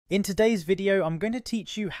In today's video, I'm going to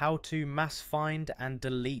teach you how to mass find and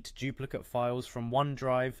delete duplicate files from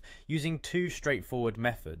OneDrive using two straightforward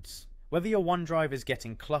methods. Whether your OneDrive is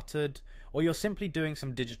getting cluttered or you're simply doing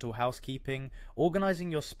some digital housekeeping,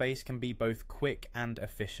 organizing your space can be both quick and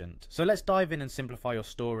efficient. So let's dive in and simplify your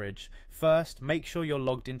storage. First, make sure you're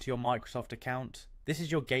logged into your Microsoft account. This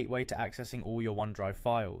is your gateway to accessing all your OneDrive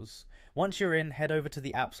files. Once you're in, head over to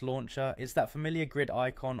the apps launcher. It's that familiar grid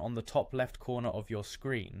icon on the top left corner of your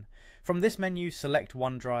screen. From this menu, select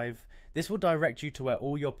OneDrive. This will direct you to where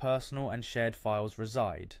all your personal and shared files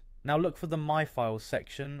reside. Now look for the My Files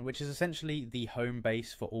section, which is essentially the home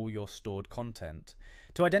base for all your stored content.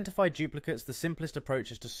 To identify duplicates, the simplest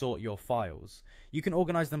approach is to sort your files. You can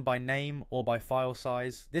organize them by name or by file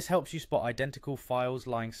size. This helps you spot identical files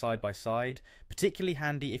lying side by side, particularly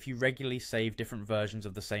handy if you regularly save different versions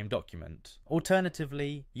of the same document.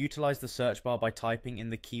 Alternatively, utilize the search bar by typing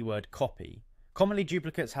in the keyword copy. Commonly,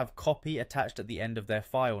 duplicates have copy attached at the end of their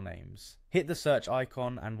file names. Hit the search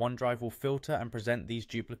icon and OneDrive will filter and present these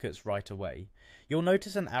duplicates right away. You'll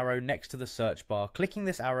notice an arrow next to the search bar. Clicking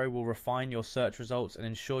this arrow will refine your search results and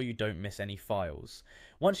ensure you don't miss any files.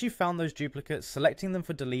 Once you've found those duplicates, selecting them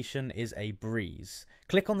for deletion is a breeze.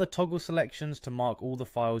 Click on the toggle selections to mark all the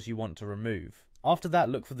files you want to remove. After that,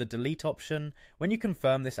 look for the delete option. When you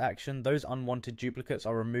confirm this action, those unwanted duplicates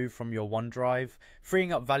are removed from your OneDrive,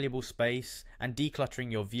 freeing up valuable space and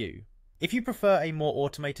decluttering your view. If you prefer a more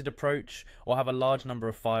automated approach or have a large number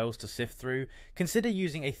of files to sift through, consider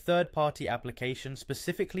using a third-party application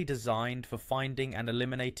specifically designed for finding and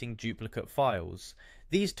eliminating duplicate files.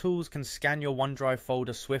 These tools can scan your OneDrive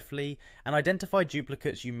folder swiftly and identify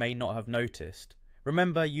duplicates you may not have noticed.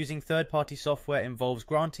 Remember, using third-party software involves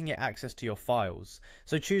granting it access to your files,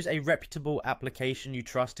 so choose a reputable application you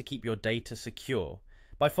trust to keep your data secure.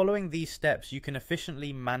 By following these steps, you can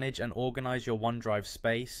efficiently manage and organize your OneDrive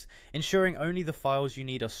space, ensuring only the files you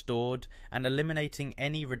need are stored and eliminating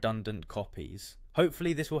any redundant copies.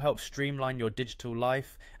 Hopefully this will help streamline your digital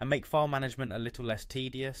life and make file management a little less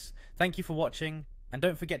tedious. Thank you for watching, and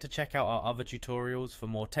don't forget to check out our other tutorials for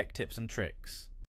more tech tips and tricks.